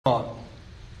on.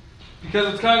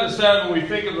 Because it's kind of sad when we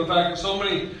think of the fact that so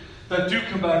many that do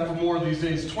come back for more these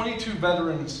days. 22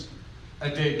 veterans a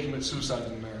day commit suicide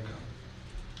in America.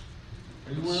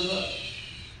 Are you aware of that?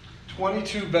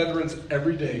 22 veterans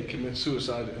every day commit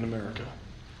suicide in America.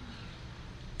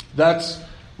 That's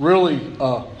really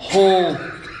a whole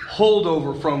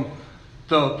holdover from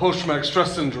the post-traumatic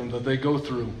stress syndrome that they go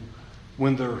through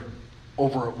when they're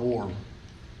over at war.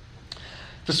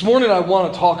 This morning I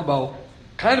want to talk about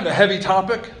kind of a heavy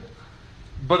topic,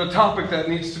 but a topic that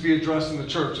needs to be addressed in the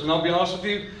church. And I'll be honest with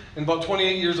you, in about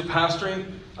 28 years of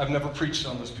pastoring, I've never preached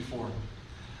on this before.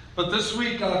 But this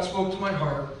week God spoke to my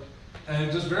heart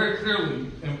and just very clearly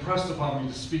impressed upon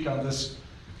me to speak on this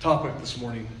topic this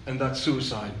morning, and that's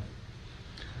suicide.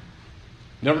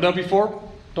 Never done before?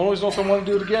 Don't always know if I want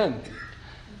to do it again.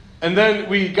 And then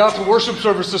we got to worship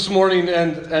service this morning,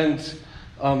 and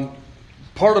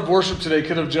part of worship today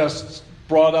could have just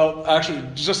brought out, actually,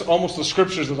 just almost the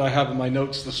scriptures that I have in my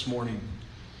notes this morning.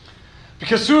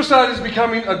 Because suicide is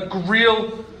becoming a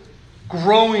real,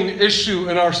 growing issue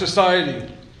in our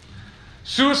society.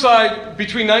 Suicide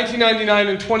between 1999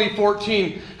 and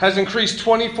 2014 has increased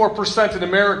 24% in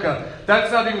America.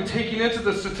 That's not even taking into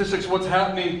the statistics what's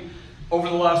happening over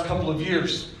the last couple of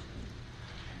years.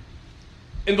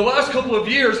 In the last couple of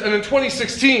years, and in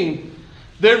 2016,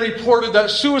 they reported that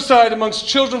suicide amongst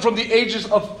children from the ages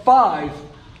of 5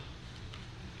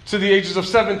 to the ages of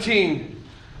 17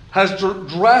 has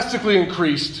drastically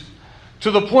increased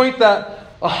to the point that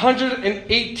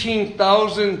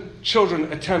 118,000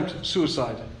 children attempt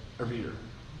suicide every year.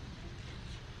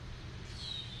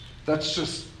 That's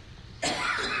just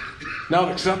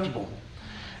not acceptable.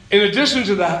 In addition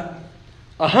to that,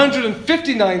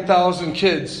 159,000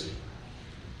 kids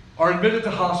are admitted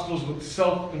to hospitals with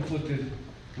self-inflicted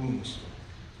wounds.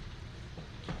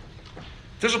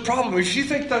 There's a problem. If you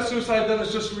think that suicide then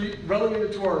is just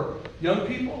relegated to our young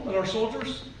people and our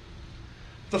soldiers,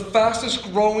 the fastest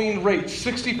growing rate,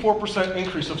 64%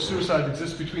 increase of suicide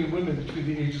exists between women between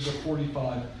the ages of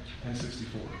 45 and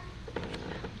 64.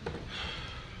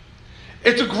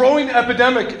 It's a growing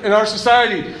epidemic in our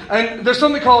society. And there's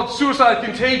something called suicide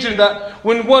contagion, that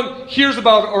when one hears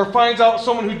about it or finds out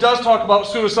someone who does talk about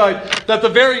suicide, that the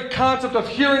very concept of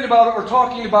hearing about it or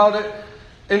talking about it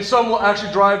in some will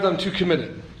actually drive them to commit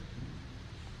it.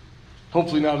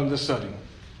 Hopefully not in this setting.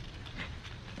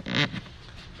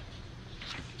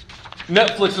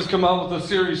 Netflix has come out with a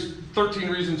series, 13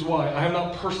 Reasons Why. I have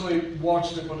not personally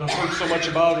watched it, but I've heard so much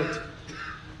about it.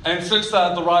 And since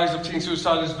that, the rise of teen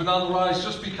suicide has been on the rise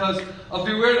just because of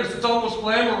the awareness. It's almost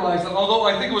glamorized. And although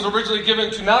I think it was originally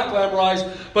given to not glamorize,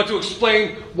 but to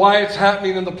explain why it's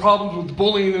happening and the problems with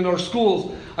bullying in our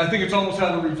schools, I think it's almost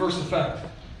had a reverse effect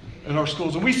in our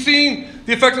schools. And we've seen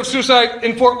the effect of suicide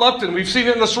in Fort Lupton. We've seen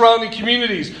it in the surrounding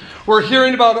communities. We're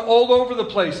hearing about it all over the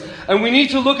place. And we need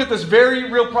to look at this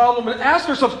very real problem and ask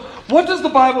ourselves, what does the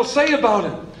Bible say about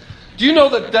it? Do you know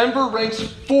that Denver ranks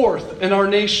 4th in our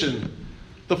nation?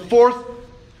 The 4th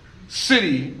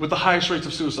city with the highest rates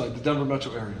of suicide, the Denver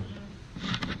metro area.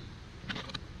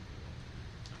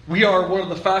 We are one of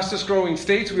the fastest growing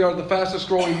states. We are the fastest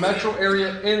growing metro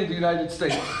area in the United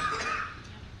States.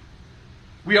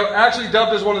 We are actually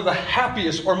dubbed as one of the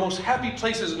happiest or most happy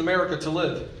places in America to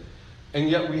live. And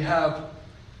yet we have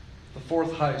the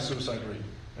 4th highest suicide rate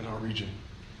in our region.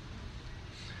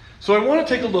 So I want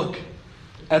to take a look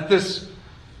at this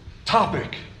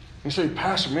topic. You say,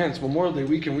 Pastor, man, it's Memorial Day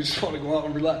weekend. We just want to go out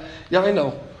and relax. Yeah, I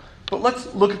know. But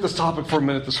let's look at this topic for a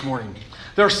minute this morning.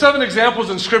 There are 7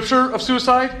 examples in Scripture of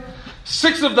suicide.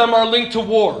 6 of them are linked to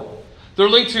war. They're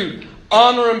linked to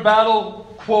honor in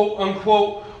battle, quote,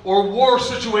 unquote, or war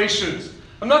situations.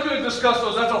 I'm not going to discuss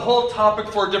those. That's a whole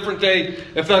topic for a different day,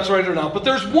 if that's right or not. But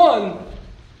there's one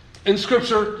in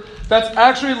Scripture that's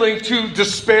actually linked to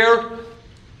despair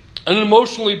and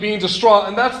emotionally being distraught.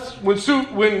 And that's when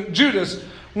Judas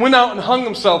went out and hung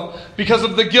himself because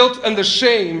of the guilt and the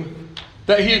shame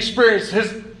that he experienced,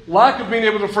 his lack of being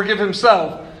able to forgive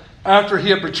himself after he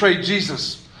had betrayed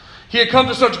Jesus. He had come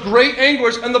to such great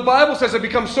anguish, and the Bible says it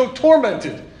becomes so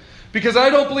tormented, because I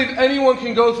don't believe anyone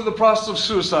can go through the process of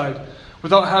suicide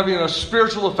without having a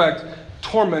spiritual effect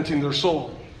tormenting their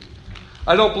soul.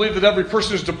 I don't believe that every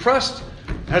person who's depressed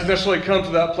has necessarily come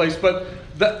to that place, but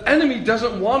the enemy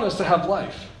doesn't want us to have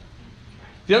life.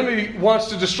 The enemy wants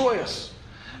to destroy us.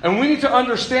 And we need to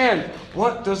understand,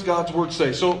 what does God's Word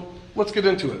say? So let's get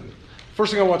into it.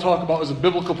 First thing I want to talk about is a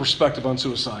biblical perspective on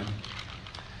suicide.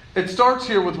 It starts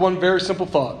here with one very simple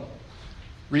thought: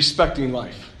 respecting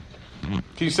life. Can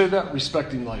you say that?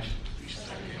 Respecting life.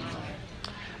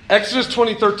 Exodus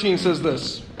 20:13 says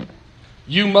this: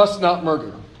 You must not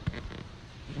murder.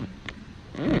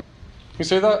 you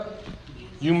say that?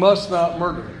 You must not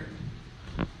murder.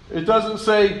 It doesn't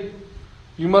say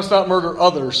you must not murder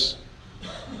others.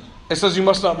 It says you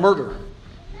must not murder.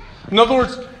 In other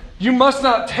words, you must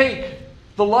not take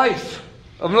the life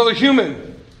of another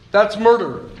human. That's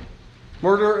murder.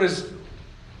 Murder is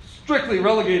strictly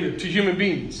relegated to human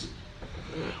beings.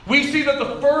 We see that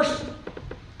the first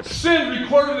sin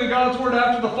recorded in God's Word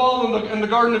after the fall in the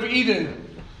Garden of Eden,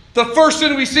 the first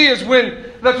sin we see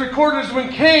that's recorded is when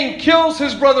Cain kills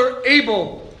his brother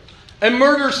Abel and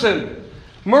murders him.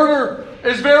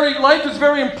 Life is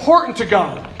very important to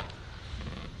God.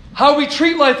 How we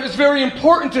treat life is very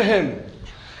important to Him.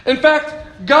 In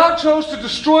fact, God chose to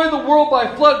destroy the world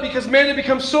by flood because man had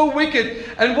become so wicked.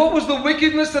 And what was the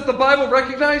wickedness that the Bible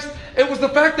recognized? It was the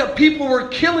fact that people were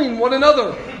killing one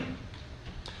another.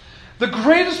 The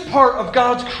greatest part of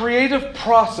God's creative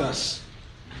process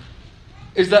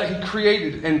is that He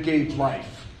created and gave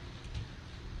life.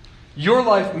 Your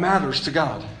life matters to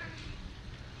God.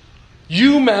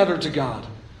 You matter to God.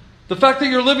 The fact that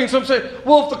you're living, some say,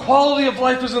 well, if the quality of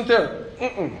life isn't there.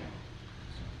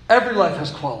 Every life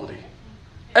has quality.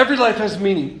 Every life has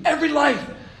meaning. Every life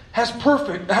has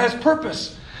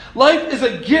purpose. Life is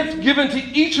a gift given to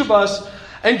each of us,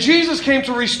 and Jesus came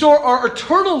to restore our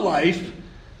eternal life,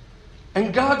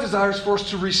 and God desires for us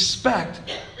to respect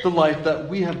the life that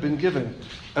we have been given,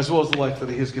 as well as the life that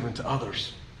He has given to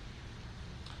others.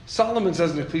 Solomon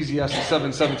says in Ecclesiastes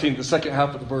 7:17, the second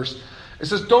half of the verse, it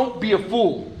says, don't be a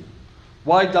fool.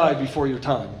 Why die before your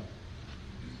time?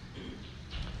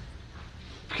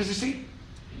 Because you see,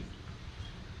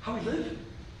 how we live.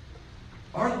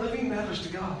 Our living matters to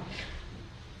God.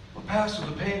 The past,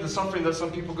 the pain, the suffering that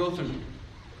some people go through.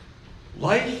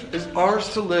 Life is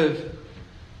ours to live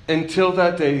until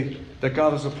that day that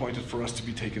God has appointed for us to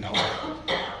be taken home.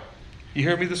 You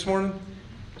hear me this morning?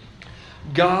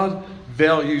 God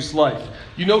values life.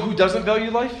 You know who doesn't value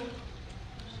life?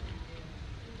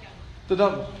 The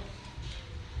devil.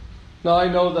 Now, I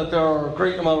know that there are a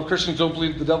great amount of Christians who don't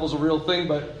believe the devil's a real thing,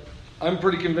 but I'm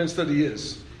pretty convinced that he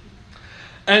is.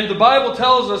 And the Bible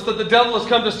tells us that the devil has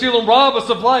come to steal and rob us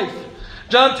of life.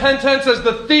 John 10:10 says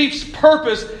the thief's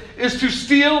purpose is to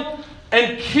steal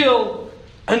and kill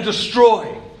and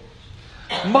destroy.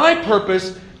 My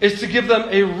purpose is to give them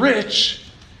a rich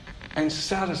and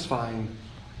satisfying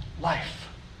life.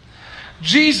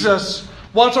 Jesus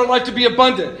wants our life to be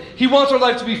abundant. He wants our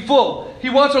life to be full. He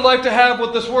wants our life to have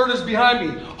what this word is behind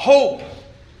me, hope.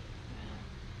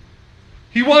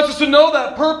 He wants us to know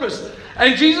that purpose.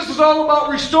 And Jesus is all about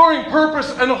restoring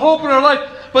purpose and hope in our life.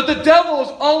 But the devil is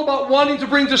all about wanting to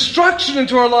bring destruction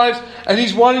into our lives. And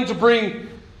he's wanting to bring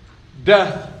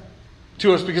death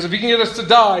to us. Because if he can get us to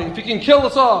die, if he can kill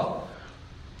us off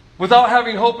without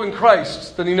having hope in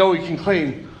Christ, then he knows he can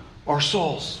claim our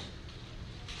souls.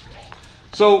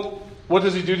 So, what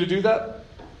does he do to do that?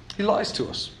 He lies to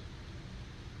us.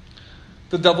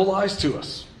 The devil lies to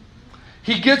us.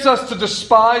 He gets us to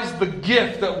despise the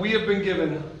gift that we have been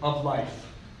given of life.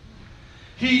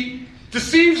 He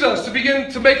deceives us to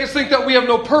begin to make us think that we have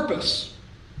no purpose.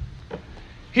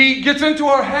 He gets into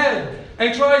our head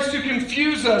and tries to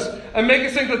confuse us and make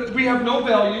us think that we have no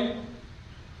value,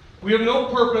 we have no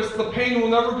purpose, the pain will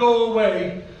never go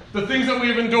away, the things that we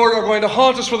have endured are going to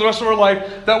haunt us for the rest of our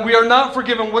life, that we are not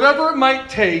forgiven, whatever it might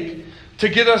take to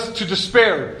get us to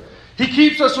despair. He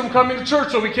keeps us from coming to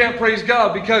church so we can't praise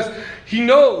God because he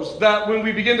knows that when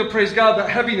we begin to praise God, that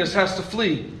heaviness has to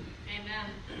flee. Amen.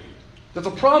 That's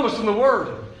a promise in the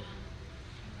Word.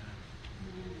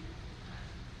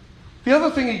 The other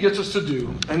thing he gets us to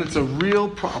do, and it's a real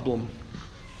problem,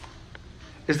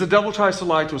 is the devil tries to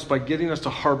lie to us by getting us to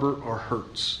harbor our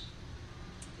hurts.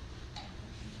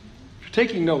 If you're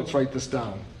taking notes, write this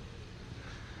down.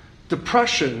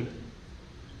 Depression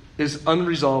is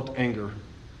unresolved anger.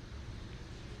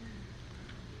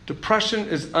 Depression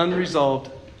is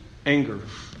unresolved anger.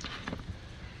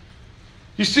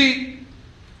 You see,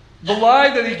 the lie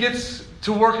that he gets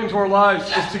to work into our lives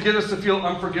is to get us to feel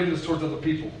unforgiveness towards other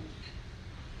people.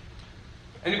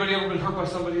 Anybody ever been hurt by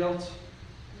somebody else?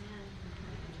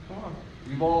 Come on.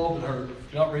 We've all been hurt.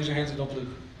 If you're not raising your hands, I don't believe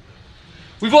it.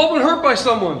 We've all been hurt by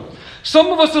someone. Some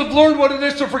of us have learned what it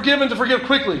is to forgive and to forgive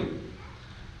quickly.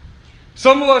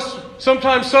 Some of us,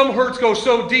 sometimes some hurts go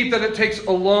so deep that it takes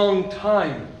a long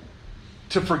time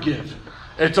to forgive.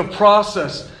 It's a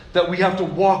process that we have to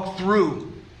walk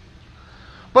through.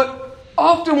 But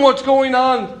often what's going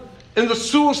on in the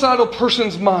suicidal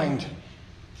person's mind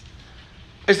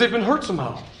is they've been hurt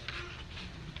somehow.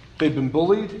 They've been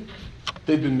bullied.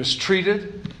 They've been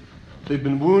mistreated. They've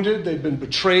been wounded. They've been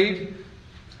betrayed.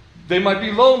 They might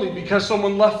be lonely because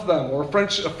someone left them, or a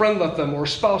friend left them, or a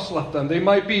spouse left them. They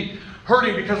might be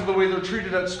hurting because of the way they're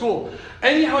treated at school.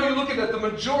 Anyhow you look at it, the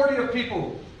majority of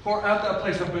people who are at that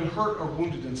place have been hurt or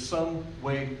wounded in some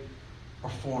way or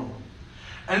form.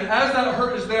 And as that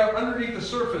hurt is there underneath the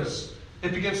surface,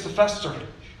 it begins to fester.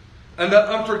 And that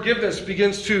unforgiveness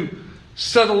begins to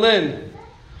settle in.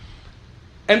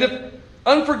 And if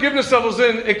unforgiveness settles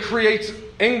in, it creates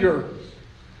anger.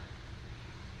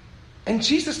 And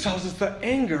Jesus tells us that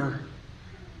anger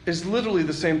is literally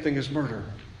the same thing as murder.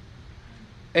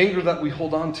 Anger that we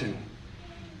hold on to.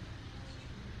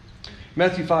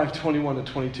 Matthew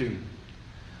 5:21-22.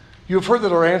 You have heard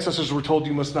that our ancestors were told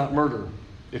you must not murder.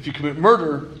 If you commit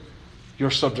murder,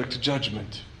 you're subject to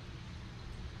judgment.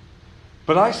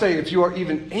 But I say, if you are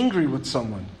even angry with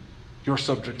someone, you're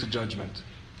subject to judgment.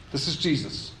 This is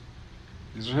Jesus.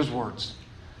 These are his words.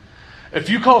 If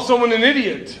you call someone an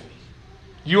idiot,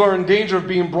 you are in danger of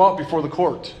being brought before the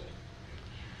court.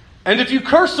 And if you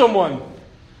curse someone,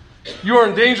 you are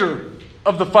in danger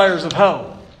of the fires of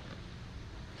hell.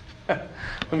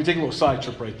 Let me take a little side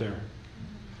trip right there.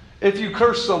 If you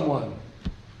curse someone,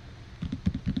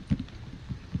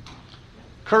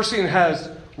 cursing has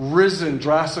risen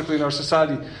drastically in our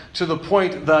society to the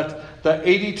point that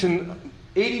 80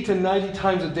 to 90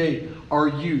 times a day our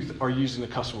youth are using a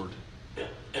cuss word.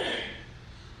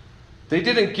 They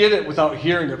didn't get it without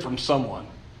hearing it from someone.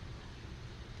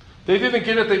 They didn't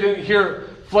get it, they didn't hear it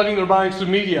flooding their minds through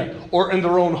media or in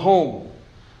their own home.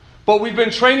 But we've been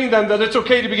training them that it's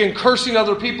okay to begin cursing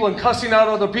other people and cussing out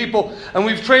other people. And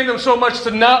we've trained them so much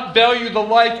to not value the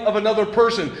life of another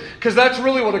person. Because that's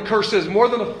really what a curse is, more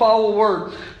than a foul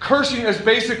word. Cursing is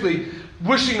basically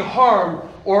wishing harm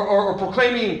or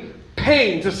proclaiming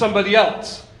pain to somebody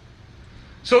else.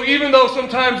 So even though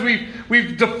sometimes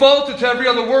we've defaulted to every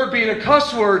other word being a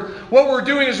cuss word, what we're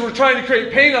doing is we're trying to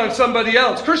create pain on somebody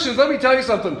else. Christians, let me tell you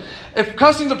something. If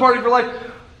cussing's a part of your life,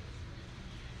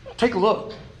 take a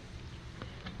look.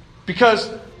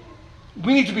 Because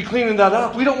we need to be cleaning that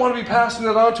up. We don't want to be passing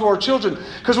that on to our children.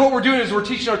 Because what we're doing is we're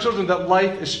teaching our children that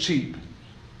life is cheap.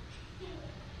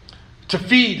 To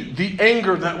feed the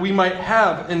anger that we might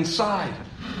have inside.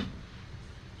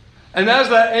 And as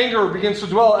that anger begins to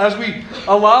dwell, as we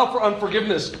allow for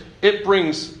unforgiveness, it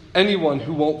brings anyone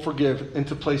who won't forgive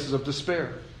into places of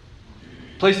despair.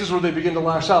 Places where they begin to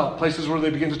lash out. Places where they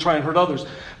begin to try and hurt others.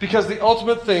 Because the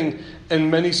ultimate thing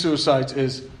in many suicides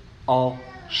is, I'll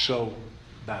show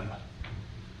them.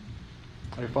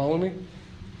 Are you following me?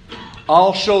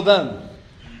 I'll show them.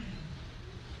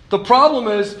 The problem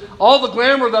is, all the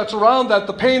glamour that's around that,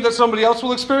 the pain that somebody else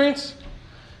will experience,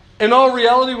 in all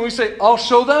reality, when we say, I'll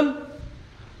show them,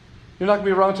 you're not going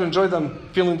to be around to enjoy them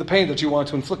feeling the pain that you want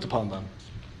to inflict upon them.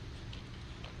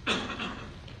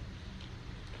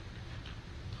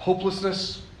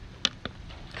 Hopelessness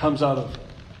comes out of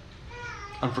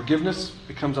unforgiveness.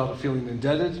 It comes out of feeling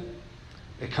indebted.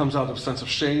 It comes out of a sense of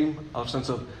shame, a sense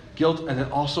of guilt, and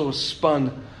it also is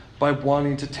spun by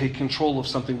wanting to take control of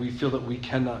something we feel that we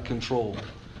cannot control.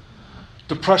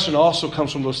 Depression also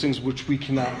comes from those things which we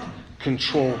cannot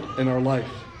control in our life.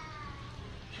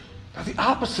 Now, the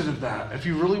opposite of that, if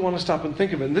you really want to stop and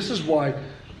think of it, and this is what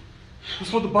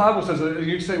the Bible says.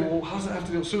 You say, well, how does that have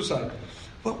to do with suicide?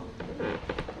 Well,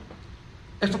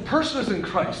 if a person is in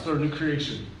Christ, they're a new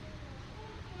creation.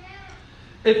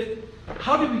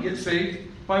 How did we get saved?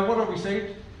 By what are we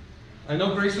saved? I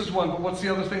know grace is one, but what's the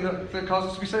other thing that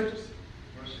causes us to be saved?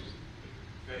 Mercy.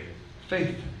 Faith.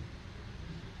 Faith.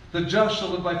 The just shall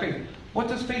live by faith. What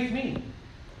does faith mean?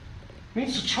 It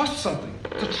means to trust something.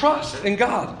 To trust in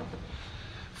God.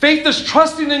 Faith is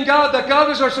trusting in God, that God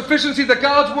is our sufficiency, that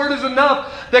God's word is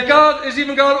enough, that God is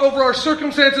even God over our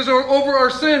circumstances or over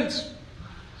our sins.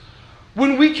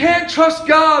 When we can't trust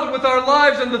God with our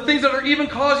lives and the things that are even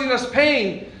causing us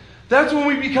pain, that's when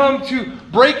we become to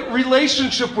break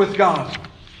relationship with God.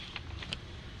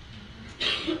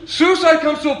 Suicide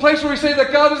comes to a place where we say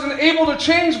that God isn't able to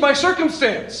change my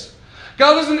circumstance.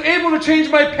 God isn't able to change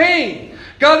my pain.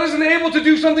 God isn't able to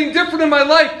do something different in my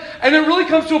life. And it really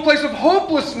comes to a place of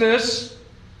hopelessness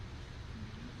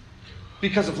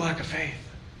because of lack of faith.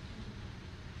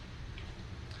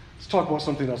 Let's talk about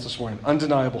something else this morning.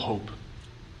 Undeniable hope.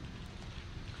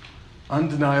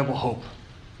 Undeniable hope.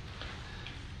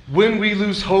 When we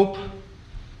lose hope,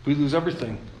 we lose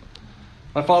everything.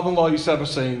 My father-in-law used to have a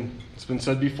saying, it's been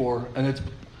said before, and it's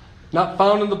not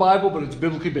found in the Bible, but it's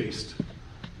biblically based.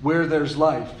 Where there's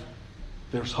life,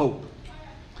 there's hope.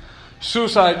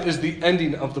 Suicide is the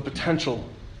ending of the potential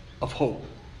of hope.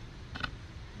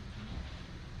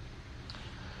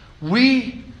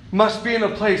 We must be in a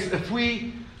place, if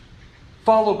we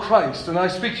follow Christ, and I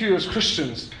speak to you as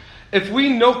Christians, if we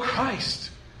know Christ,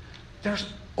 there's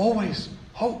always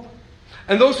hope.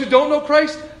 And those who don't know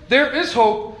Christ, there is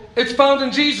hope. It's found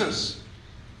in Jesus.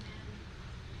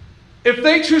 If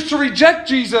they choose to reject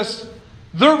Jesus,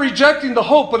 they're rejecting the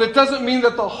hope, but it doesn't mean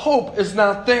that the hope is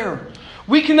not there.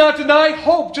 We cannot deny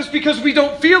hope just because we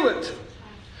don't feel it.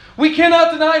 We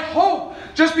cannot deny hope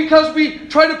just because we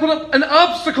try to put up an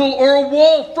obstacle or a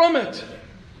wall from it.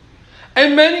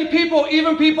 And many people,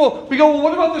 even people, we go, well,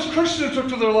 what about this Christian who took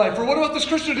to their life? Or what about this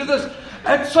Christian who did this?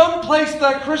 At some place,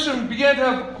 that Christian began to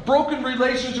have a broken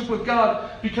relationship with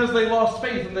God because they lost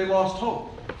faith and they lost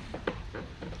hope.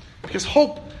 Because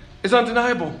hope is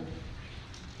undeniable.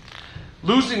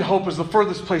 Losing hope is the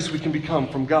furthest place we can become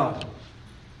from God.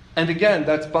 And again,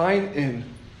 that's buying in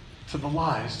to the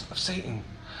lies of Satan.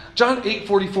 John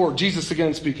 8:44, Jesus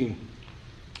again speaking.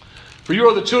 For you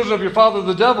are the children of your father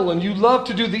the devil, and you love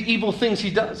to do the evil things he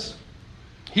does.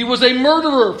 He was a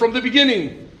murderer from the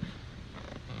beginning.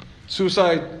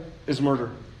 Suicide is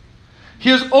murder. He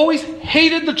has always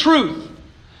hated the truth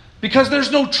because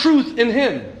there's no truth in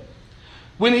him.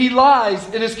 When he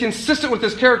lies, it is consistent with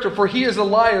his character, for he is a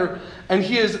liar and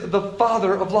he is the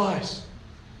father of lies.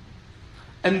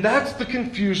 And that's the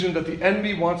confusion that the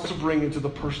enemy wants to bring into the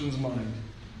person's mind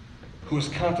who is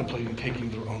contemplating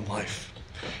taking their own life.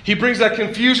 He brings that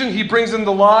confusion, he brings in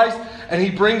the lies, and he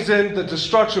brings in the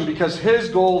destruction because his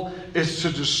goal is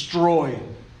to destroy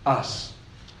us.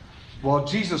 While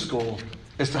Jesus' goal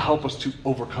is to help us to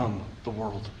overcome the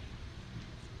world.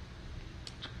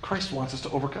 Christ wants us to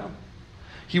overcome.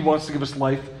 He wants to give us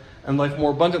life and life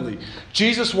more abundantly.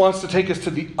 Jesus wants to take us to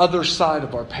the other side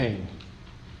of our pain.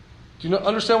 Do you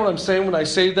understand what I'm saying when I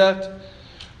say that?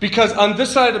 Because on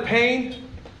this side of pain,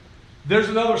 there's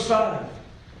another side.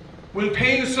 When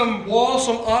pain is some wall,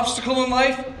 some obstacle in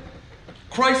life,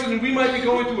 Christ, and we might be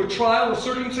going through a trial, a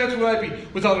circumstance, we might be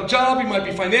without a job, we might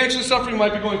be financially suffering, we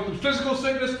might be going through physical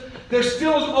sickness. There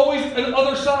still is always an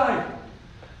other side.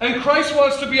 And Christ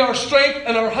wants to be our strength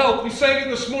and our help. We sang it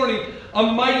this morning. A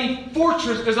mighty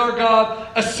fortress is our God.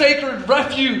 A sacred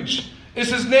refuge is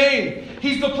his name.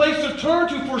 He's the place to turn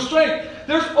to for strength.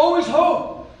 There's always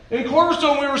hope. In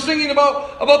Cornerstone, we were singing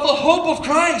about the hope of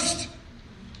Christ.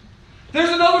 There's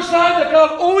another side that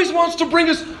God always wants to bring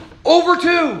us over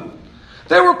to.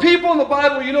 There were people in the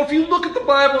Bible, if you look at the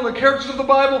Bible and the characters of the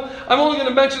Bible, I'm only going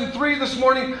to mention 3 this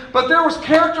morning, but there was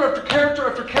character after character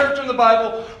after character in the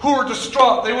Bible who were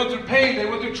distraught. They went through pain, they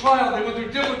went through trial, they went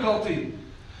through difficulty.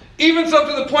 Even some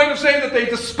to the point of saying that they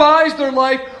despised their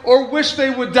life or wished they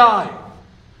would die.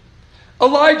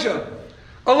 Elijah,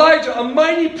 a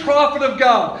mighty prophet of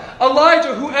God.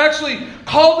 Elijah, who actually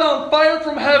called down fire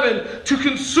from heaven to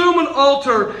consume an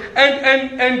altar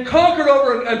and conquered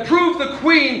over and proved the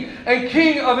queen and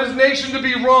king of his nation to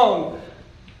be wrong.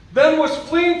 Then was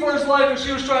fleeing for his life as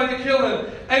she was trying to kill him.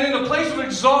 And in a place of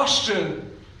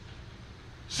exhaustion,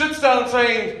 sits down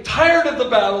saying, tired of the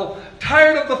battle,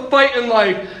 tired of the fight in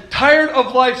life, tired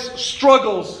of life's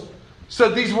struggles,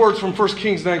 said these words from 1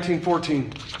 Kings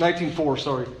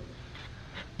 19:4.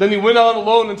 Then he went on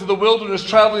alone into the wilderness,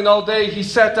 traveling all day. He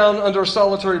sat down under a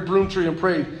solitary broom tree and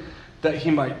prayed that he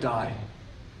might die.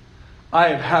 I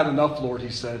have had enough, Lord, he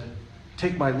said.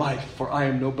 Take my life, for I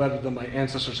am no better than my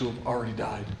ancestors who have already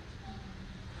died.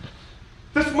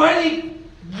 This mighty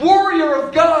warrior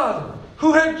of God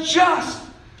who had just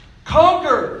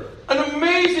conquered an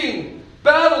amazing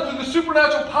battle through the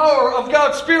supernatural power of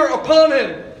God's Spirit upon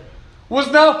him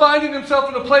was now finding himself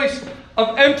in a place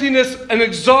of emptiness and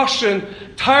exhaustion,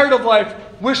 tired of life,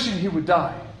 wishing he would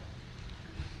die.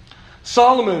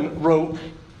 Solomon wrote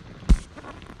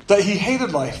that he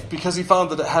hated life because he found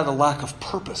that it had a lack of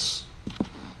purpose.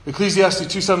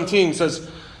 Ecclesiastes 2:17 says,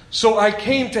 so I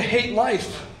came to hate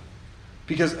life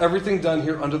because everything done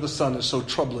here under the sun is so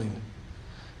troubling.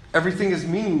 Everything is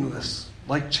meaningless,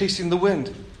 like chasing the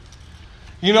wind.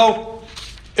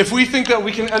 If we think that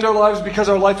we can end our lives because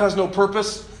our life has no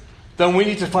purpose, then we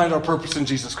need to find our purpose in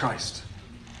Jesus Christ.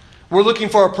 We're looking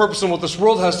for our purpose in what this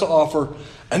world has to offer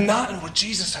and not in what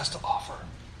Jesus has to offer.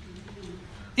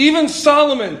 Even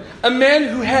Solomon, a man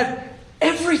who had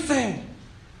everything.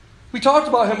 We talked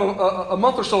about him a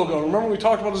month or so ago. Remember we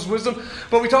talked about his wisdom?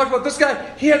 But we talked about this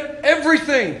guy. He had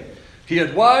everything. He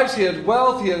had wives, he had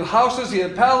wealth, he had houses, he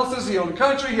had palaces, he owned a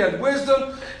country, he had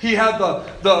wisdom, he had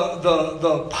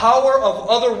the power of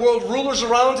other world rulers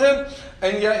around him,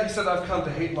 and yet he said, I've come to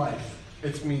hate life.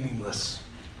 It's meaningless.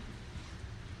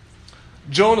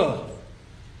 Jonah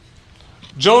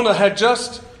had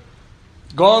just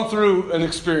gone through an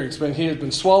experience, man. He had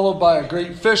been swallowed by a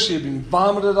great fish, he had been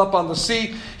vomited up on the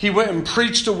sea. He went and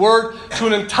preached a word to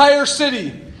an entire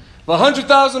city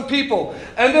 100,000 people.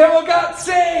 And they all got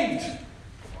saved.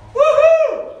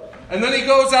 Woohoo! And then he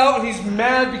goes out and he's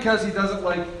mad because he doesn't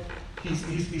like,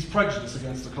 he's prejudiced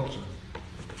against the culture.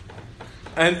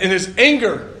 And in his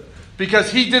anger,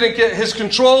 because he didn't get his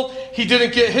control, he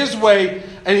didn't get his way,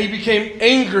 and he became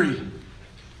angry.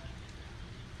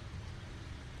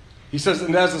 He says,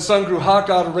 and as the sun grew hot,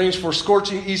 God arranged for a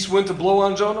scorching east wind to blow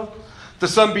on Jonah. The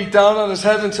sun beat down on his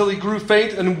head until he grew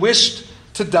faint and wished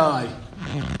to die.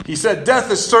 He said, death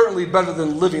is certainly better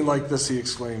than living like this, he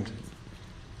exclaimed.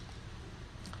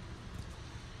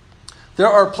 There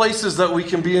are places that we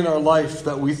can be in our life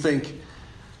that we think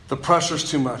the pressure is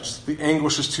too much, the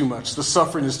anguish is too much, the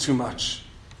suffering is too much.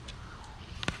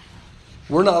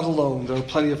 We're not alone. There are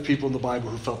plenty of people in the Bible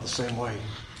who felt the same way.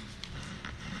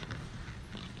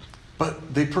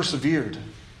 But they persevered.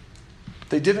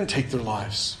 They didn't take their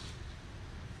lives.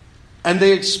 And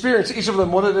they experienced, each of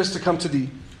them, what it is to come to the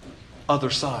other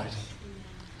side.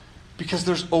 Because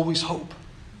there's always hope.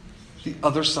 The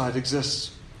other side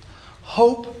exists.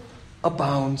 Hope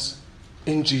abounds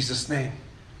in Jesus' name.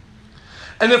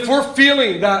 And if we're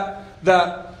feeling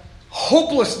that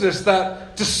hopelessness,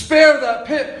 that despair, that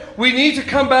pit, we need to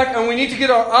come back and we need to get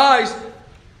our eyes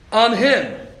on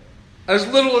Him. As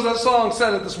little as that song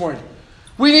said it this morning.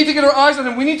 We need to get our eyes on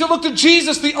Him. We need to look to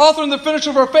Jesus, the author and the finisher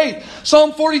of our faith.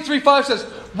 Psalm 43:5 says,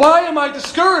 why am I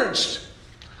discouraged?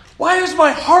 Why is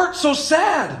my heart so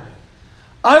sad?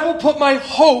 I will put my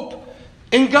hope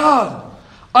in God.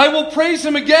 I will praise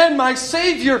Him again, my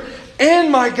Savior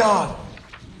and my God.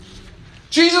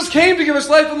 Jesus came to give us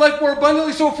life and life more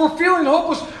abundantly. So if we're feeling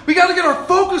hopeless, we got to get our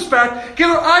focus back, get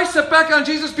our eyes set back on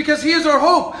Jesus because He is our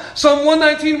hope. Psalm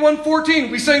 119, 114.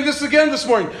 We sang this again this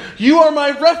morning. You are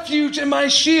my refuge and my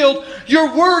shield.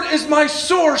 Your word is my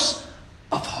source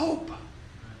of hope.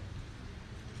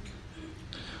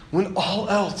 When all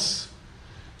else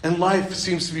in life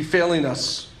seems to be failing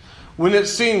us, when it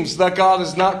seems that God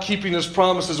is not keeping His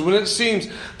promises, when it seems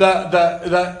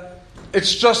that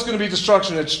it's just going to be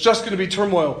destruction, it's just going to be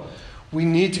turmoil, we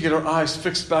need to get our eyes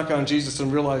fixed back on Jesus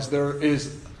and realize there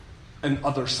is an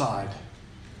other side.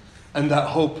 And that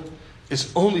hope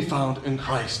is only found in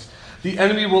Christ. The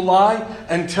enemy will lie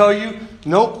and tell you,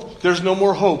 nope, there's no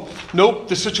more hope. Nope,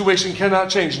 the situation cannot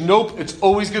change. Nope, it's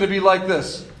always going to be like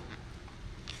this.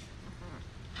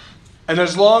 And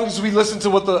as long as we listen to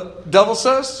what the devil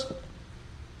says,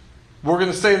 we're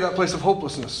going to stay in that place of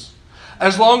hopelessness.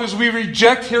 As long as we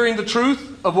reject hearing the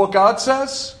truth of what God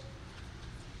says.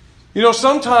 You know,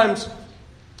 sometimes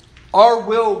our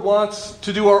will wants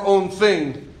to do our own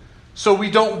thing. So we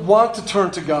don't want to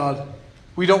turn to God.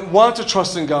 We don't want to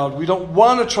trust in God. We don't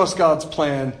want to trust God's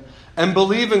plan and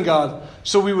believe in God.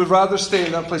 So we would rather stay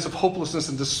in that place of hopelessness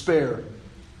and despair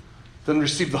than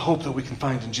receive the hope that we can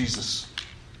find in Jesus.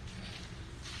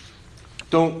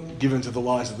 Don't give in to the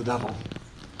lies of the devil.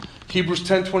 Hebrews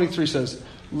 10:23 says,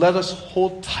 let us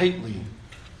hold tightly,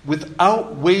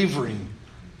 without wavering,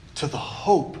 to the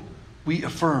hope we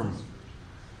affirm.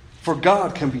 For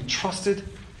God can be trusted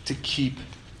to keep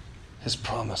His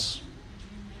promise.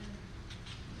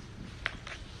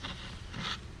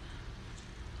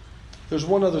 There's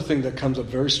one other thing that comes up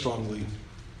very strongly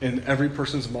in every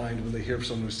person's mind when they hear of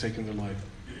someone who's taken their life.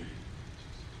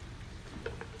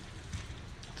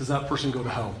 Does that person go to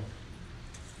hell?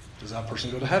 Does that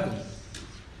person go to heaven?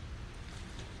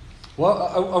 Well,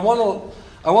 I want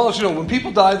to let you know, when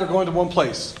people die, they're going to one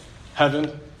place,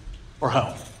 heaven or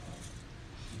hell.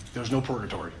 There's no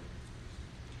purgatory.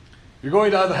 You're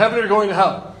going to either heaven or you're going to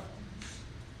hell.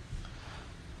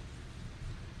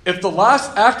 If the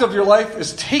last act of your life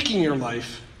is taking your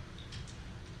life,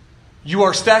 you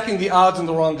are stacking the odds in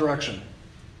the wrong direction.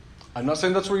 I'm not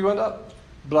saying that's where you end up,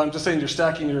 but I'm just saying you're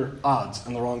stacking your odds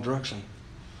in the wrong direction.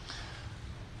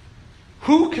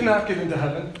 Who cannot get into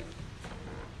heaven?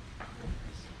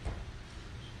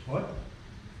 What?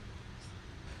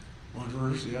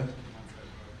 Murderers, yeah.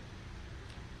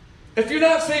 If you're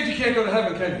not saved, you can't go to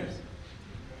heaven, can you?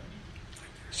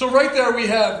 So right there we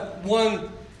have one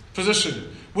position.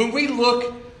 When we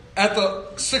look at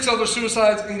the 6 other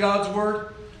suicides in God's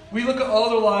Word, we look at all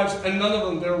their lives, and none of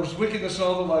them, there was wickedness in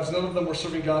all their lives. None of them were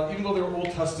serving God, even though they were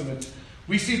Old Testament.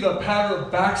 We see the pattern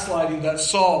of backsliding that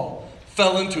Saul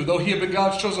fell into. Though he had been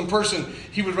God's chosen person,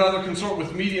 he would rather consort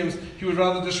with mediums. He would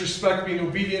rather disrespect being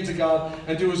obedient to God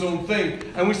and do his own thing.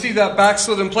 And we see that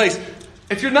backslid in place.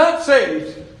 If you're not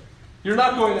saved, you're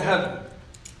not going to heaven.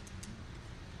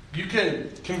 You can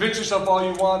convince yourself all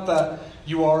you want that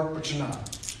you are, but you're not.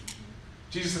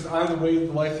 Jesus says, I am the way,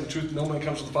 the life, and the truth. No man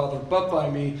comes to the Father but by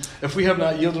me. If we have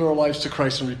not yielded our lives to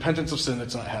Christ in repentance of sin,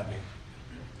 it's not happening.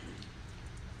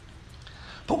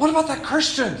 But what about that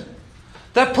Christian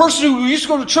That person who used to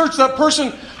go to church, that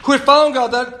person who had found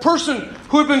God, that person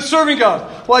who had been serving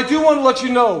God. Well, I do want to let you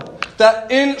know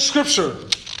that in Scripture,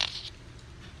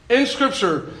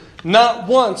 not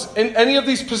once in any of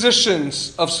these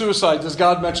positions of suicide does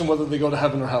God mention whether they go to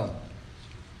heaven or hell.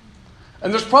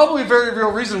 And there's probably a very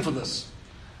real reason for this.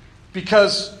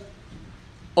 Because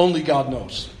only God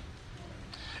knows.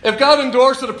 If God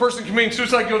endorsed that a person committing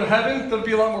suicide go to heaven, there'd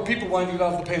be a lot more people wanting to get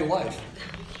out of the pain of life.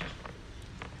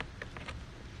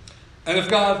 And if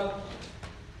God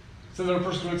said that a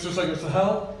person committing suicide goes to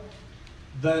hell,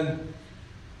 then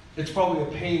it's probably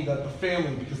a pain that the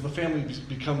family, because the family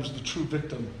becomes the true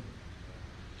victim.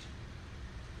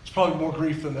 It's probably more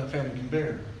grief than that family can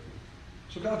bear.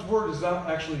 So God's word is not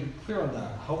actually clear on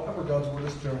that. However, God's word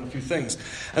is clear on a few things.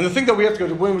 And the thing that we have to go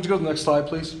to, William, would you go to the next slide,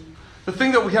 please? The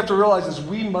thing that we have to realize is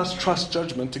we must trust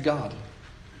judgment to God.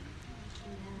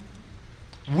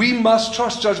 We must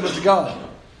trust judgment to God.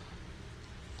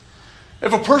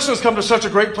 If a person has come to such a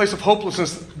great place of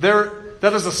hopelessness,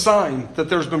 that is a sign that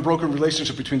there's been broken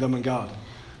relationship between them and God.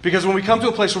 Because when we come to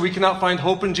a place where we cannot find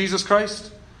hope in Jesus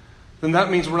Christ, then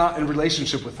that means we're not in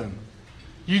relationship with Him.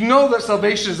 You know that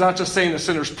salvation is not just saying a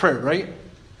sinner's prayer, right?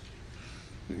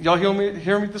 Y'all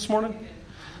hear me this morning?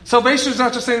 Salvation is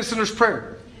not just saying a sinner's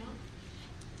prayer.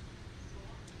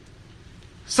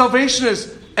 Salvation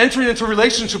is entering into a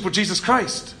relationship with Jesus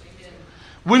Christ.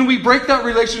 When we break that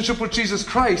relationship with Jesus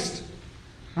Christ,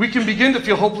 we can begin to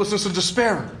feel hopelessness and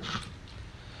despair.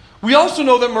 We also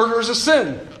know that murder is a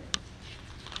sin.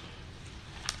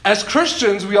 As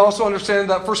Christians, we also understand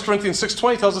that 1 Corinthians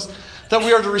 6:20 tells us that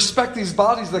we are to respect these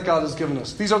bodies that God has given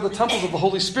us. These are the temples of the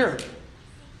Holy Spirit.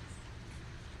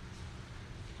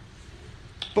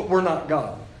 But we're not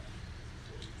God.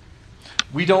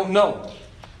 We don't know.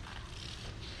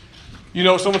 You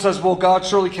know, someone says, well, God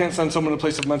surely can't send someone to a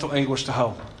place of mental anguish to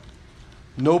hell.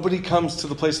 Nobody comes to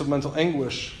the place of mental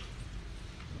anguish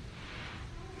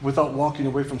without walking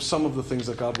away from some of the things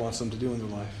that God wants them to do in their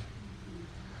life.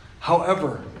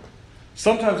 However,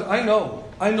 sometimes I know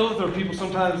that there are people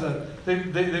sometimes that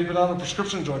they've been on a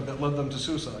prescription drug that led them to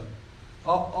suicide.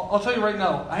 I'll tell you right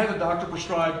now, I had a doctor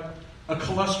prescribe a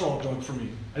cholesterol drug for me.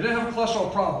 I didn't have a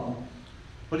cholesterol problem,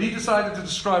 but he decided to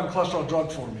prescribe a cholesterol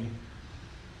drug for me.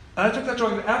 And I took that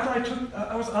drug, and after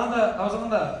I was on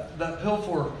that pill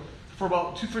for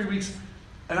about 2-3 weeks,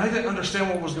 and I didn't understand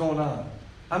what was going on.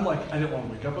 I'm like, I didn't want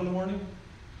to wake up in the morning.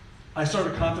 I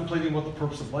started contemplating what the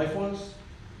purpose of life was.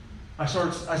 I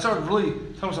started really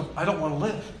telling myself, I don't want to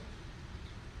live.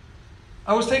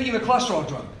 I was taking a cholesterol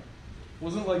drug. It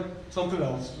wasn't like something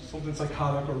else, something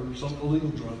psychotic or some illegal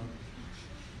drug.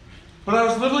 But I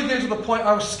was literally getting to the point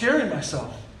I was scaring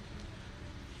myself.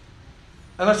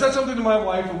 And I said something to my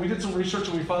wife, and we did some research,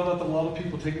 and we found out that a lot of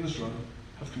people taking this drug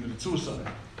have committed suicide.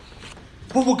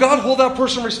 But will God hold that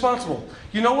person responsible?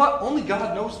 You know what? Only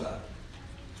God knows that.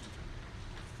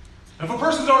 If a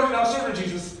person's already now serving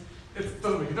Jesus, it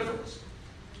doesn't make a difference.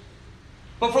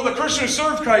 But for the Christian who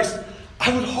serve Christ,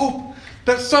 I would hope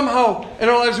that somehow in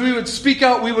our lives we would speak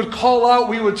out, we would call out,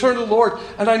 we would turn to the Lord,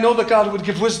 and I know that God would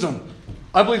give wisdom.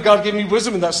 I believe God gave me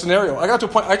wisdom in that scenario. I got to a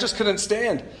point I just couldn't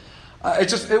stand.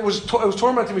 It was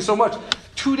tormenting me so much.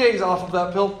 2 days off of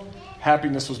that pill,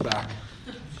 happiness was back.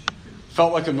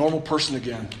 Felt like a normal person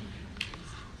again.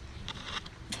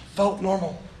 Felt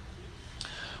normal.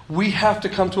 We have to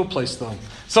come to a place, though.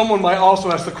 Someone might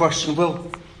also ask the question,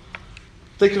 well,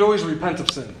 they could always repent of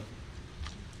sin.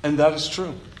 And that is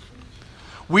true.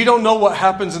 We don't know what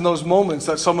happens in those moments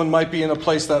that someone might be in a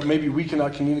place that maybe we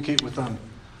cannot communicate with them,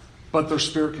 but their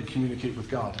spirit can communicate with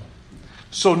God.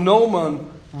 So no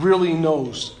one really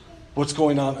knows what's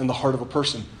going on in the heart of a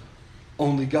person.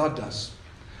 Only God does.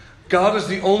 God is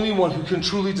the only one who can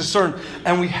truly discern,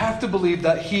 and we have to believe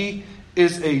that He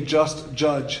is a just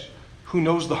judge who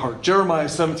knows the heart. Jeremiah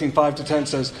 17:5-10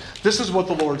 says, this is what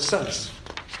the Lord says.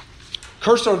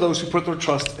 Cursed are those who put their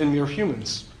trust in mere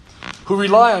humans, who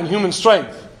rely on human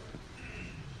strength.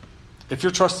 If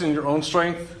you're trusting in your own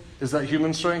strength, is that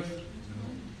human strength?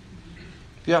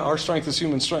 Yeah, our strength is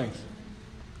human strength.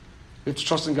 It's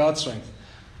trust in God's strength.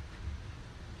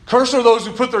 Cursed are those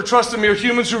who put their trust in mere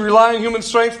humans, who rely on human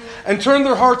strength and turn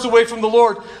their hearts away from the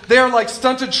Lord. They are like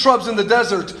stunted shrubs in the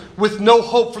desert with no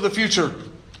hope for the future.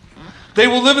 They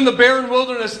will live in the barren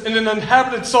wilderness in an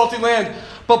uninhabited salty land.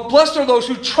 But blessed are those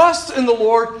who trust in the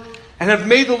Lord and have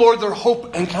made the Lord their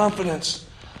hope and confidence.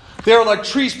 They are like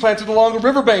trees planted along a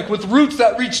riverbank with roots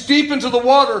that reach deep into the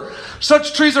water.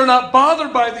 Such trees are not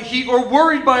bothered by the heat or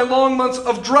worried by long months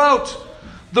of drought.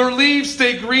 Their leaves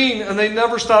stay green and they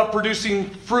never stop producing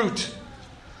fruit.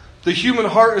 The human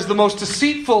heart is the most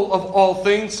deceitful of all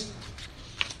things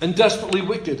and desperately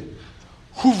wicked.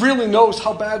 Who really knows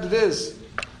how bad it is?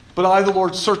 But I, the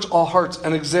Lord, search all hearts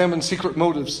and examine secret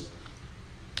motives.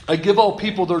 I give all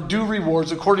people their due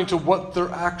rewards according to what their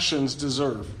actions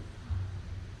deserve.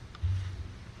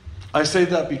 I say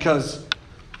that because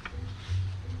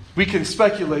we can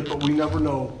speculate, but we never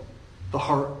know the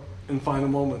heart in final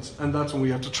moments. And that's when we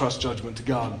have to trust judgment to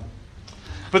God.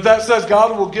 But that says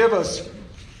God will give us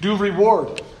due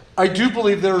reward. I do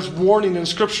believe there's warning in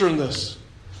Scripture in this.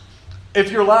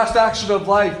 If your last action of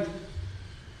life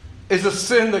is a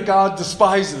sin that God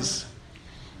despises,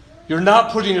 you're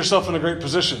not putting yourself in a great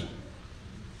position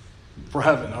for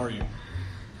heaven, are you?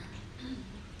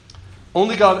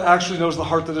 Only God actually knows the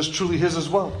heart that is truly His as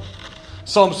well.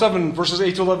 Psalm 7, verses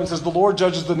 8 to 11 says, The Lord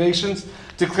judges the nations.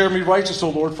 Declare me righteous, O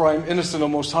Lord, for I am innocent, O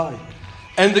Most High.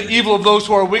 And the evil of those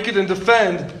who are wicked, and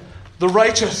defend the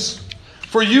righteous.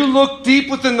 For you look deep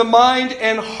within the mind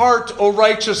and heart, O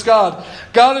righteous God.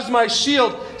 God is my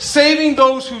shield, saving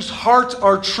those whose hearts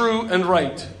are true and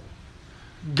right.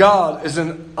 God is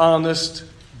an honest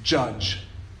judge.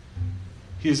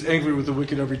 He is angry with the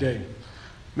wicked every day.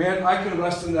 Man, I can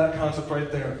rest in that concept right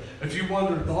there. If you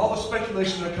wonder, all the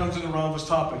speculation that comes in around this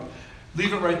topic,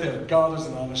 leave it right there. God is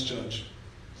an honest judge.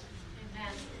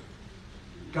 Amen.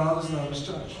 God is an honest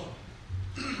judge.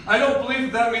 I don't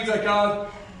believe that means that God,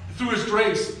 through His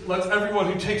grace, lets everyone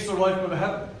who takes their life go to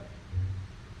heaven.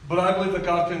 But I believe that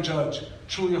God can judge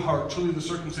truly a heart, truly the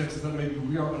circumstances that maybe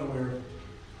we are unaware of.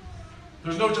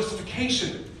 There's no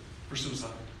justification for suicide.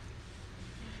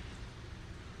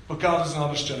 But God is an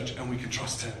honest judge, and we can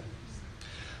trust Him.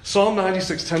 Psalm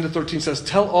 96, 10 to 13 says,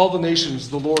 Tell all the nations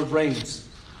the Lord reigns.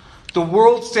 The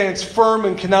world stands firm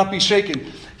and cannot be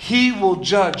shaken. He will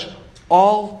judge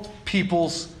all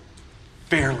peoples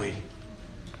fairly.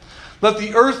 Let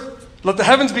the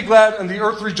heavens be glad and the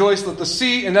earth rejoice. Let the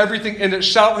sea and everything in it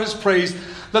shout His praise.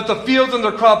 Let the fields and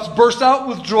their crops burst out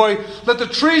with joy. Let the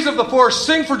trees of the forest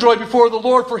sing for joy before the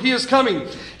Lord, for He is coming.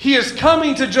 He is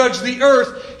coming to judge the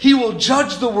earth. He will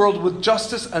judge the world with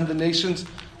justice and the nations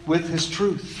with His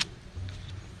truth.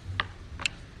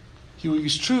 He will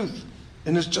use truth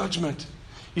in His judgment.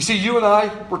 You see, you and I,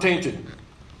 we're tainted.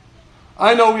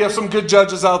 I know we have some good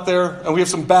judges out there, and we have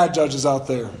some bad judges out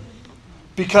there.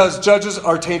 Because judges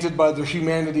are tainted by their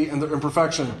humanity and their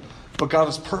imperfection. But God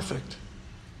is perfect.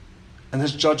 And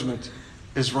His judgment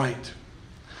is right.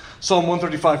 Psalm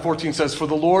 135:14 says, For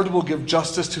the Lord will give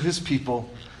justice to His people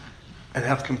and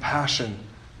have compassion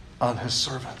on His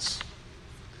servants.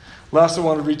 Last, I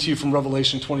want to read to you from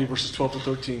Revelation 20, verses 12 to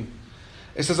 13.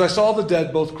 It says, I saw the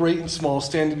dead, both great and small,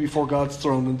 standing before God's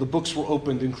throne, and the books were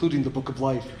opened, including the book of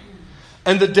life.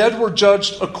 And the dead were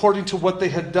judged according to what they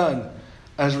had done,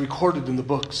 as recorded in the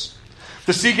books.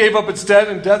 The sea gave up its dead,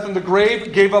 and death and the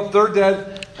grave gave up their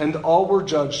dead, and all were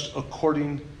judged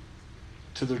according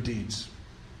to their deeds.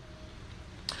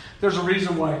 There's a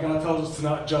reason why God tells us to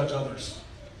not judge others.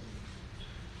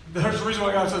 There's a reason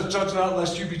why God says, judge not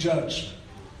lest you be judged.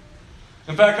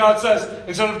 In fact, God says,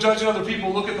 instead of judging other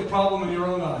people, look at the problem in your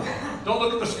own eye. Don't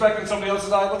look at the speck in somebody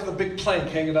else's eye. Look at the big plank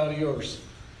hanging out of yours,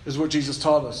 is what Jesus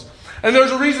taught us. And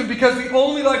there's a reason, because the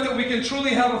only life that we can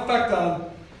truly have effect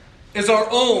on is our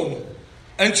own.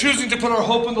 And choosing to put our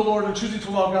hope in the Lord and choosing to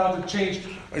allow God to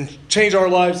change our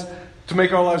lives, to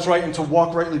make our lives right and to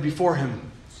walk rightly before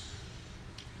Him.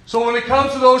 So when it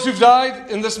comes to those who've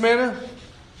died in this manner,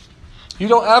 you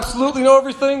don't absolutely know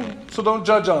everything, so don't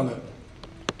judge on it.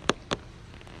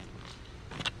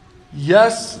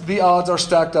 Yes, the odds are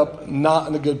stacked up not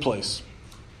in a good place.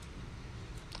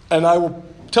 And I will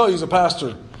tell you as a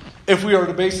pastor, if we are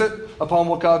to base it upon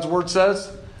what God's Word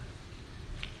says,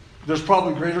 there's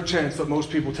probably greater chance that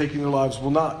most people taking their lives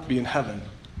will not be in heaven,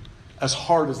 as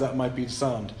hard as that might be to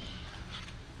sound.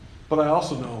 But I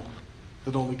also know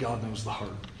that only God knows the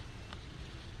heart.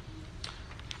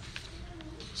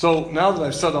 So now that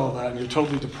I've said all that and you're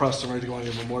totally depressed and ready to go on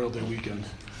your Memorial Day weekend,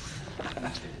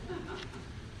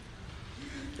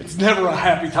 it's never a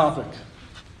happy topic.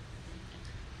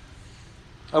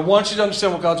 I want you to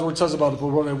understand what God's Word says about it, but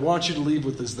what I want you to leave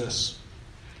with is this.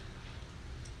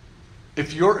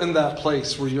 If you're in that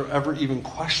place where you're ever even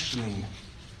questioning,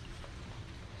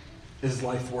 is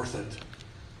life worth it?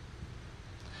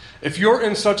 If you're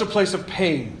in such a place of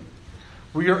pain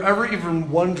where you're ever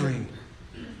even wondering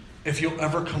if you'll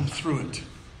ever come through it,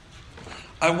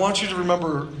 I want you to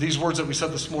remember these words that we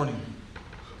said this morning.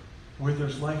 Where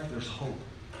there's life, there's hope.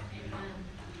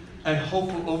 And hope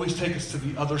will always take us to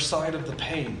the other side of the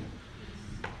pain.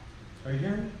 Are you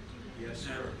hearing me? Yes,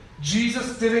 sir.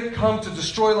 Jesus didn't come to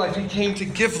destroy life. He came to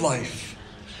give life.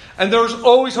 And there's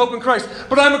always hope in Christ.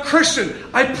 But I'm a Christian.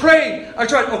 I pray. I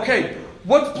tried. Okay,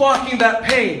 what's blocking that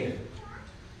pain?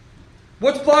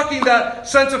 What's blocking that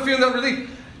sense of feeling that relief?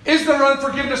 Is there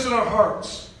unforgiveness in our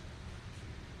hearts?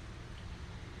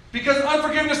 Because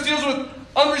unforgiveness deals with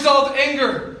unresolved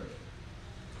anger.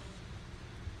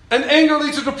 And anger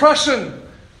leads to depression.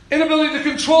 Inability to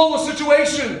control a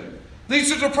situation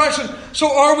leads to depression.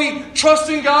 So are we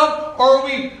trusting God, or are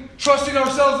we trusting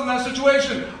ourselves in that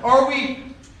situation? Are we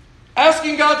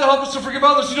asking God to help us to forgive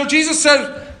others? You know, Jesus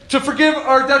said to forgive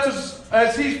our debtors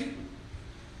as He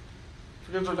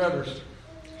forgives our debtors.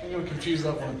 I'm going to confuse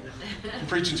that one. I'm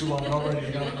preaching too long already.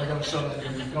 I got to shut up.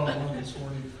 I've gone long this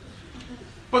morning.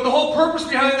 But the whole purpose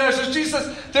behind that is Jesus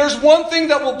says there's one thing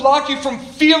that will block you from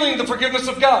feeling the forgiveness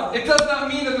of God. It does not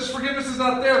mean that this forgiveness is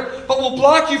not there, but will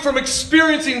block you from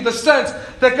experiencing the sense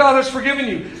that God has forgiven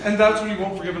you. And that's when you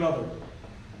won't forgive another.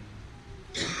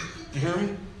 You hear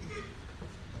me?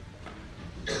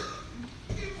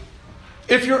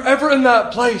 If you're ever in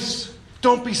that place,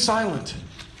 don't be silent.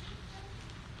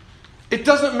 It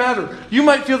doesn't matter. You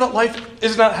might feel that life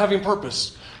is not having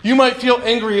purpose. You might feel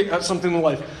angry at something in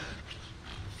life.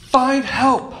 Find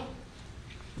help.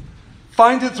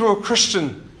 Find it through a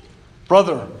Christian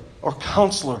brother or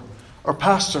counselor or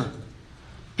pastor.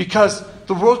 Because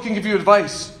the world can give you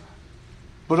advice,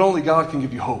 but only God can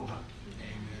give you hope.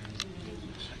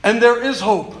 And there is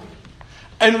hope.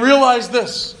 And realize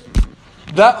this.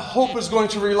 That hope is going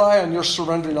to rely on your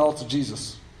surrendering all to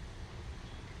Jesus.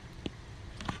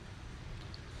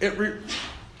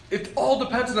 It all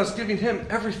depends on us giving Him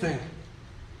everything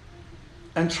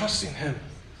and trusting Him.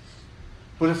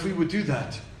 But if we would do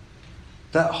that,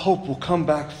 that hope will come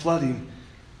back flooding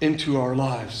into our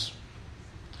lives.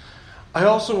 I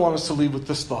also want us to leave with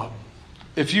this thought.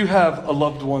 If you have a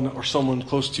loved one or someone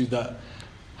close to you that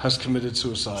has committed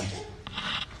suicide,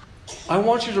 I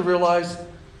want you to realize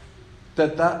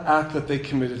that that act that they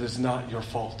committed is not your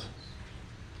fault.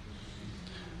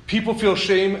 People feel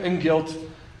shame and guilt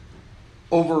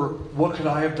over what could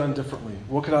I have done differently?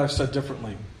 What could I have said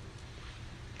differently?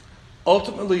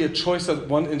 Ultimately, a choice that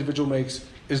one individual makes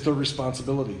is their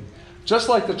responsibility. Just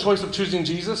like the choice of choosing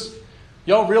Jesus,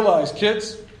 y'all realize,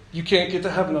 kids, you can't get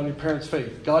to heaven on your parents'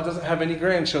 faith. God doesn't have any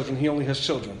grandchildren. He only has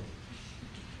children.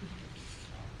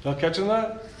 Y'all catching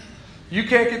that? You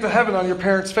can't get to heaven on your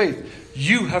parents' faith.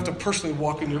 You have to personally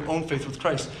walk in your own faith with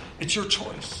Christ. It's your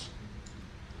choice.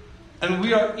 And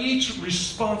we are each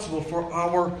responsible for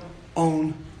our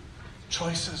own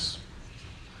choices.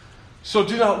 So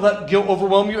do not let guilt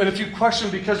overwhelm you. And if you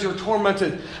question because you're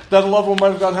tormented that a loved one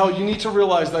might have gone to hell, you need to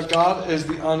realize that God is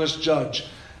the honest judge.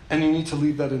 And you need to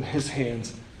leave that in His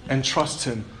hands and trust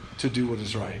Him to do what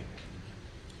is right.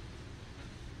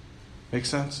 Make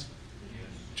sense?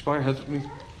 Would you bow your heads with me?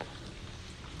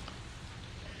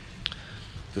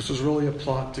 This was really a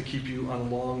plot to keep you on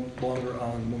longer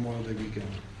on Memorial Day weekend.